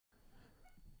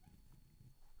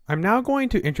I'm now going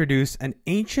to introduce an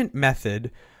ancient method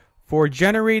for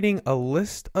generating a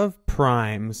list of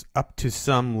primes up to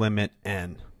some limit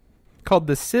n, called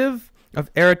the Sieve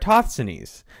of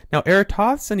Eratosthenes. Now,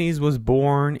 Eratosthenes was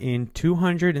born in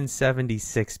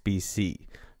 276 BC.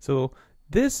 So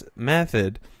this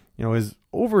method, is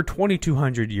over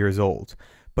 2,200 years old,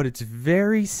 but it's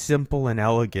very simple and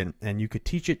elegant, and you could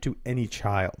teach it to any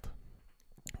child.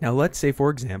 Now, let's say,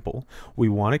 for example, we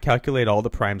want to calculate all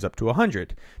the primes up to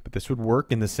 100, but this would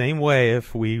work in the same way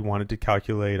if we wanted to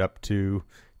calculate up to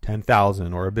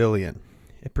 10,000 or a billion.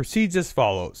 It proceeds as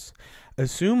follows.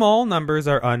 Assume all numbers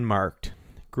are unmarked.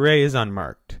 Gray is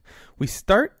unmarked. We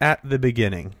start at the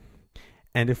beginning,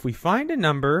 and if we find a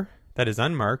number that is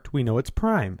unmarked, we know it's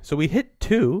prime. So we hit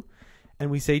 2,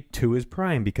 and we say 2 is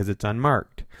prime because it's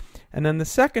unmarked. And then the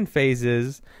second phase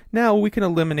is, now we can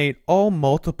eliminate all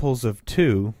multiples of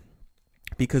 2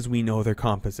 because we know they're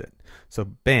composite. So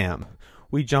bam,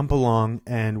 we jump along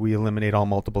and we eliminate all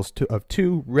multiples of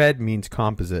 2. Red means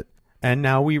composite. And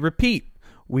now we repeat.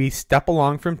 We step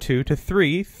along from 2 to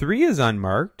 3. 3 is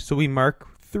unmarked, so we mark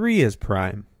 3 as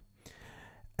prime.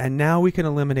 And now we can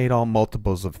eliminate all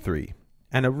multiples of 3.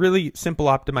 And a really simple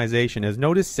optimization is,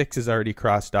 notice 6 is already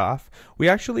crossed off. We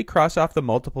actually cross off the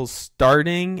multiples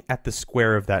starting at the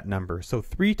square of that number. So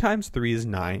 3 times 3 is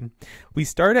 9. We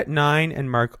start at 9 and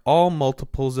mark all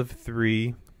multiples of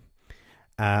 3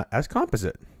 as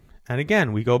composite. And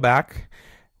again, we go back,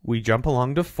 we jump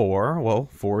along to 4. Well,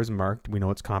 4 is marked, we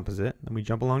know it's composite. Then we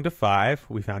jump along to 5.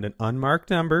 We found an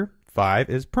unmarked number. 5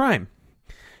 is prime.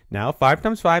 Now 5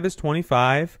 times 5 is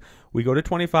 25. We go to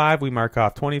 25, we mark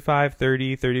off 25,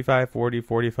 30, 35, 40,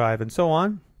 45, and so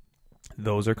on.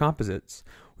 Those are composites.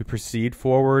 We proceed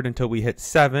forward until we hit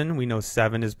 7. We know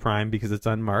 7 is prime because it's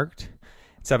unmarked.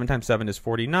 7 times 7 is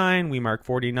 49. We mark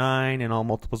 49 and all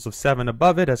multiples of 7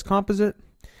 above it as composite.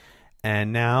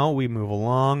 And now we move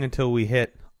along until we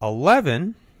hit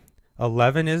 11.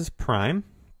 11 is prime.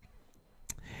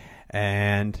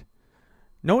 And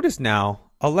notice now,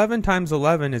 11 times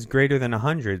 11 is greater than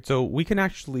 100, so we can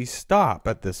actually stop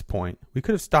at this point. We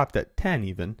could have stopped at 10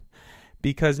 even,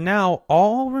 because now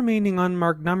all remaining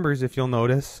unmarked numbers, if you'll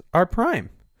notice, are prime.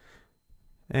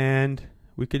 And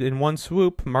we could, in one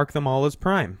swoop, mark them all as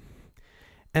prime.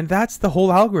 And that's the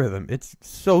whole algorithm. It's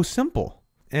so simple.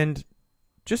 And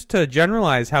just to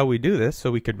generalize how we do this,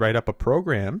 so we could write up a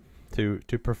program to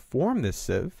perform this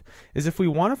sieve, is if we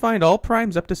want to find all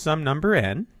primes up to some number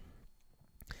n,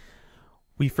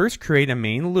 we first create a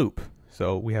main loop.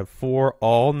 So we have for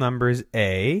all numbers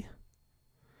a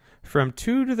from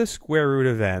 2 to the square root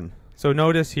of n. So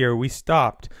notice here we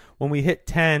stopped. When we hit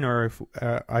 10, or if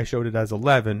I showed it as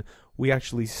 11, we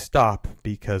actually stop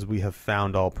because we have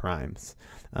found all primes.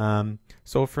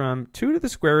 So from 2 to the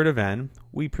square root of n,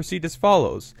 we proceed as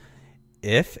follows.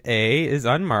 If a is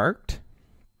unmarked,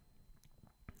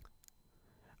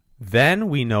 then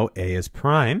we know a is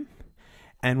prime.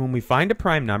 And when we find a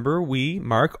prime number, we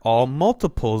mark all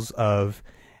multiples of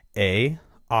a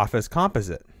off as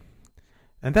composite.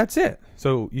 And that's it.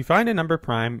 So you find a number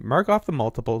prime, mark off the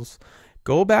multiples,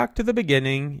 go back to the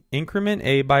beginning, increment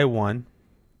a by 1.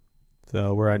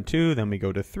 So we're on 2, then we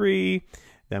go to 3,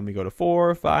 then we go to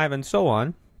 4, 5, and so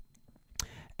on.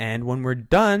 And when we're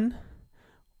done,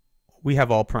 we have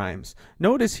all primes.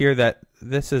 Notice here that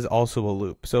this is also a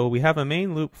loop. So we have a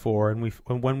main loop for, and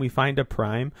when we find a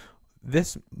prime,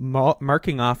 this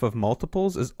marking off of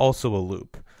multiples is also a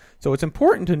loop. So it's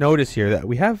important to notice here that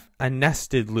we have a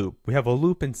nested loop. We have a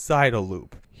loop inside a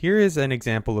loop. Here is an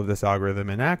example of this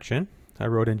algorithm in action. I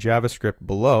wrote in JavaScript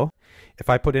below. If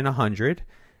I put in 100,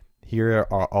 here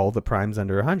are all the primes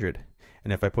under 100.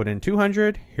 And if I put in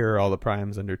 200, here are all the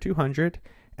primes under 200.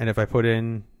 And if I put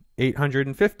in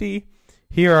 850,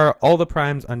 here are all the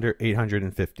primes under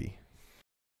 850.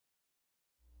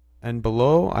 And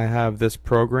below I have this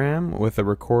program with a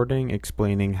recording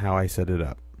explaining how I set it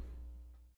up.